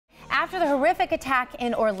After the horrific attack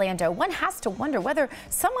in Orlando, one has to wonder whether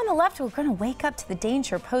some on the left are going to wake up to the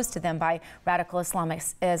danger posed to them by radical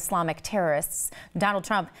Islamic terrorists. Donald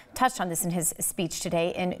Trump touched on this in his speech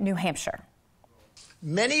today in New Hampshire.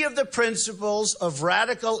 Many of the principles of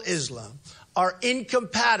radical Islam are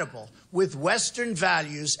incompatible with Western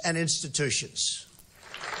values and institutions.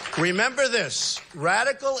 Remember this: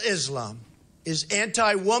 radical Islam is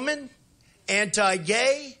anti-woman,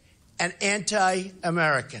 anti-gay, and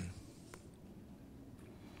anti-American.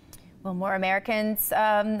 Well, more Americans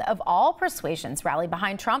of all persuasions rally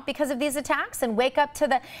behind Trump because of these attacks and wake up to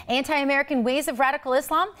the anti-American ways of radical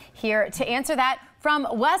Islam. Here to answer that from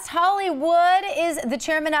West Hollywood is the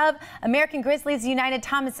chairman of American Grizzlies United,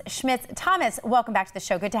 Thomas Schmitz. Thomas, welcome back to the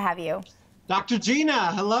show. Good to have you. Dr.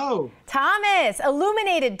 Gina, hello. Thomas,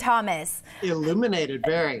 illuminated Thomas. Illuminated,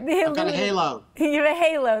 very. I've got a halo. You have a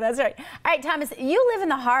halo, that's right. All right, Thomas, you live in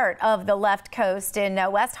the heart of the left coast in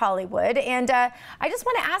West Hollywood, and I just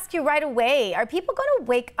want to ask you right away, are people going to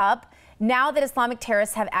wake up now that Islamic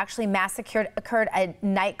terrorists have actually massacred a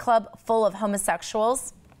nightclub full of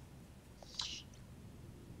homosexuals?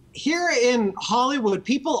 Here in Hollywood,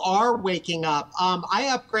 people are waking up.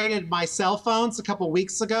 I upgraded my cell phones a couple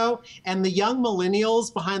weeks ago, and the young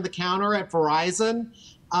millennials behind the counter at Verizon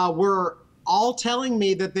were all telling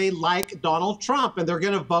me that they like Donald Trump and they're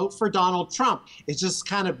going to vote for Donald Trump. It's just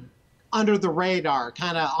kind of under the radar,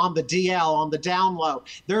 kind of on the DL, on the down low.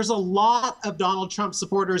 There's a lot of Donald Trump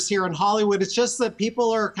supporters here in Hollywood. It's just that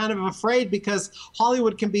people are kind of afraid because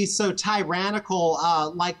Hollywood can be so tyrannical,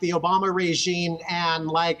 like the Obama regime and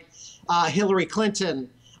like Hillary Clinton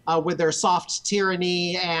with their soft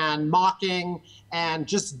tyranny and mocking and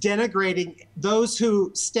just denigrating those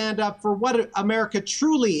who stand up for what America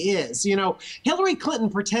truly is. You know, Hillary Clinton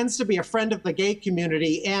pretends to be a friend of the gay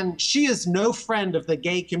community, and she is no friend of the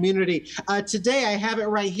gay community. Today, I have it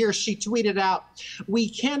right here. She tweeted out, "We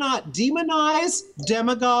cannot demonize,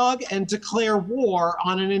 demagogue, and declare war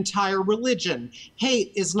on an entire religion.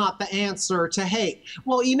 Hate is not the answer to hate."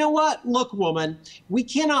 Well, you know what? Look, woman, we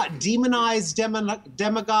cannot demonize,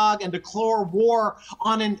 demagogue, and declare war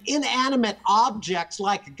on an inanimate object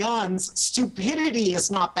like guns. Stupidity is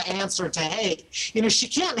not the answer to hate. You know, she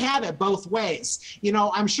can't have it both ways. You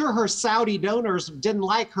know, I'm sure her Saudi donors didn't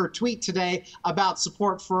like her tweet today about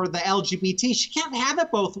support for the LGBT. She can't have it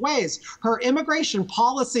both ways. Her immigration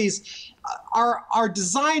policies are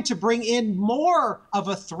designed to bring in more of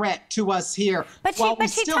a threat to us here. But we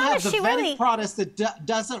still have the vetting process that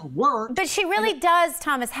doesn't work. But she really does,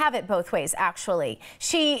 Thomas, have it both ways, actually.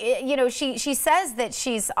 She says that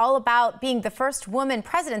she's all about being the first woman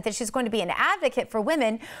president, that she's going to be an advocate for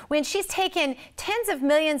women, when she's taken tens of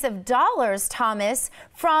millions of dollars, Thomas,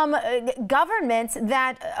 from governments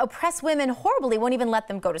that oppress women horribly, won't even let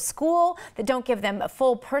them go to school, that don't give them a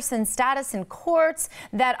full person status in courts,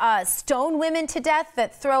 that stone women to death,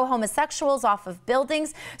 that throw homosexuals off of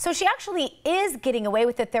buildings. So she actually is getting away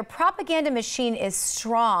with it. Their propaganda machine is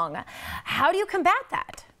strong. How do you combat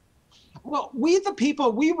that? Well, we the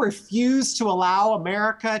people, we refuse to allow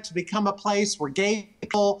America to become a place where gay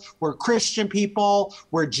people, where Christian people,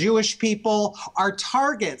 where Jewish people are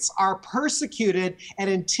targets, are persecuted and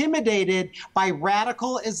intimidated by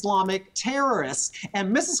radical Islamic terrorists.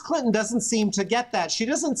 And Mrs. Clinton doesn't seem to get that. She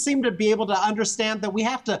doesn't seem to be able to understand that we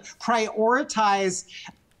have to prioritize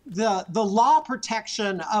the law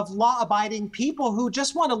protection of law-abiding people who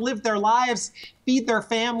just want to live their lives, feed their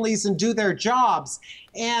families, and do their jobs.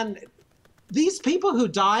 And these people who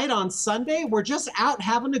died on Sunday were just out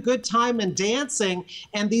having a good time and dancing,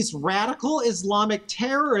 and these radical Islamic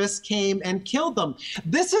terrorists came and killed them.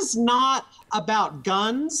 This is not about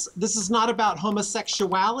guns. This is not about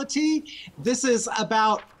homosexuality. This is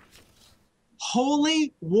about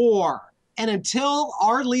holy war. And until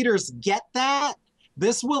our leaders get that,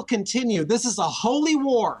 this will continue. This is a holy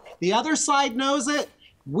war. The other side knows it.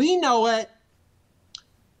 We know it.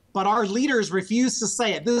 But our leaders refuse to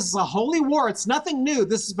say it. This is a holy war. It's nothing new.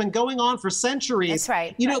 This has been going on for centuries. That's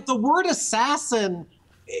right. You know, the word assassin,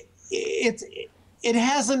 it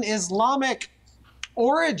has an Islamic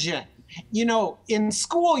origin. You know, in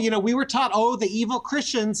school, you know, we were taught, oh, the evil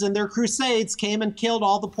Christians and their crusades came and killed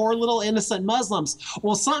all the poor little innocent Muslims.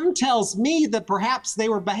 Well, something tells me that perhaps they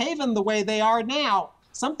were behaving the way they are now.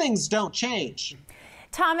 Some things don't change.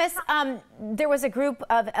 Thomas, there was a group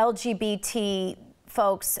of LGBT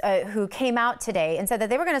folks who came out today and said that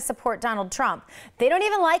they were going to support Donald Trump. They don't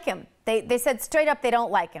even like him. They said straight up they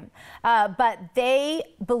don't like him. But they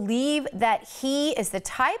believe that he is the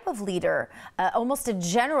type of leader, almost a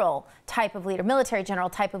general type of leader, military general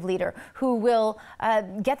type of leader, who will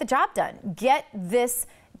get the job done, get this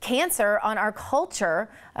cancer on our culture,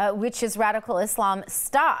 which is radical Islam,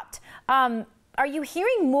 stopped. Are you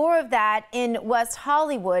hearing more of that in West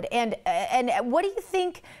Hollywood? And what do you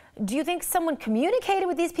think? Do you think someone communicated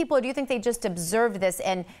with these people, or do you think they just observed this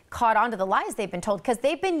and caught on to the lies they've been told? Because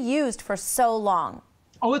they've been used for so long.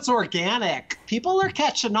 Oh, it's organic. People are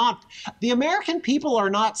catching on. The American people are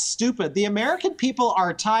not stupid. The American people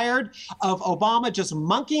are tired of Obama just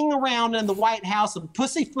monkeying around in the White House and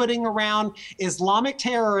pussyfooting around Islamic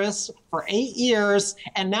terrorists for 8 years,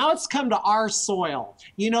 and now it's come to our soil.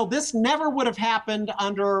 You know, this never would have happened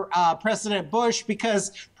under President Bush,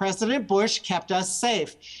 because President Bush kept us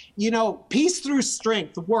safe. You know, peace through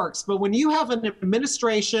strength works, but when you have an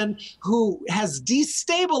administration who has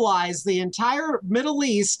destabilized the entire Middle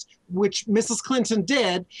East, which Mrs. Clinton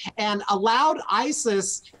did, and allowed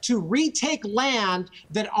ISIS to retake land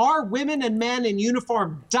that our women and men in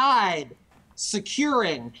uniform died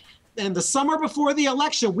securing. And the summer before the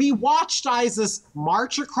election, we watched ISIS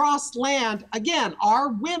march across land. Again,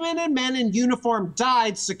 our women and men in uniform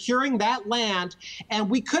died securing that land. And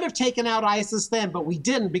we could have taken out ISIS then, but we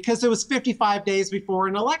didn't, because it was 55 days before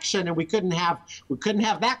an election, and we couldn't have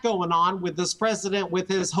that going on with this president with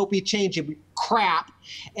his hopey changey crap.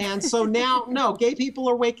 And so now, no, gay people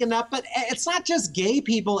are waking up, but it's not just gay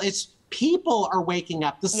people, it's people are waking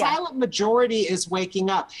up. The silent majority is waking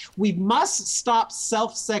up. We must stop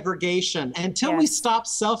self-segregation. Until we stop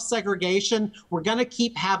self-segregation, we're going to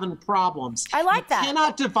keep having problems. I like that. You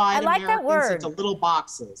cannot divide Americans into little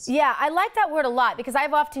boxes. Yeah, I like that word a lot, because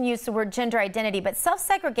I've often used the word gender identity, but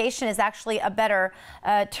self-segregation is actually a better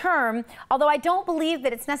term, although I don't believe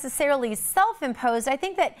that it's necessarily self-imposed. I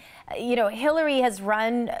think that, you know, Hillary has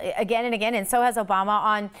run again and again, and so has Obama,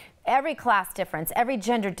 on every class difference, every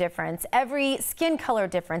gender difference, every skin color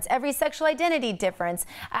difference, every sexual identity difference,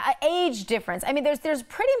 age difference. I mean, there's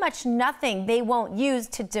pretty much nothing they won't use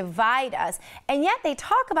to divide us. And yet they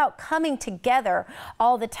talk about coming together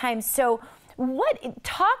all the time. So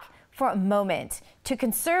talk for a moment to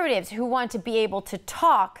conservatives who want to be able to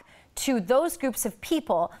talk to those groups of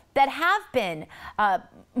people that have been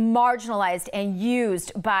marginalized and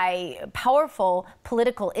used by powerful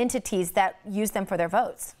political entities that use them for their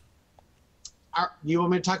votes. You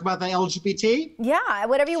want me to talk about the LGBT? Yeah,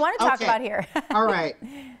 whatever you want to talk about here. All right.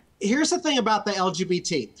 Here's the thing about the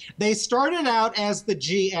LGBT. They started out as the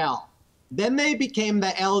GL. Then they became the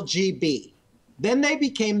LGB. Then they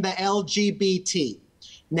became the LGBT.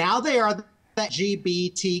 Now they are the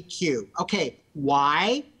LGBTQ. Okay,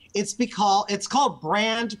 why? It's called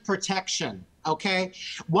brand protection. Okay,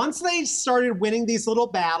 once they started winning these little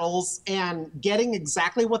battles and getting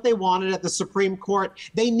exactly what they wanted at the Supreme Court,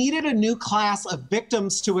 they needed a new class of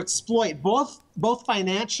victims to exploit, both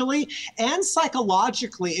financially and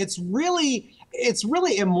psychologically. It's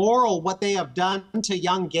really immoral what they have done to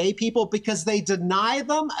young gay people, because they deny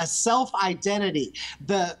them a self-identity.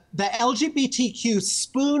 The LGBTQ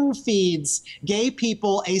spoon feeds gay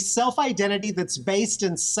people a self-identity that's based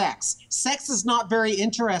in sex. Sex is not very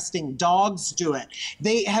interesting. Dogs do it.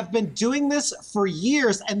 They have been doing this for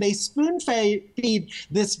years, and they spoon feed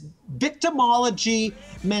this victimology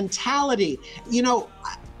mentality. You know,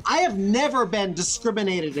 I have never been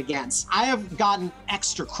discriminated against. I have gotten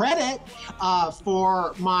extra credit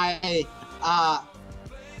for my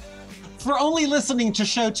for only listening to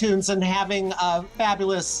show tunes and having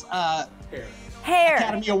fabulous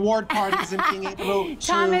Academy Award parties and being able to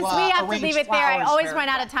Thomas, we have to leave it there. I always there. run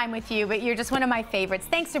out of time with you, but you're just one of my favorites.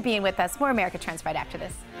 Thanks for being with us. More America Trends right after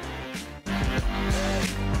this.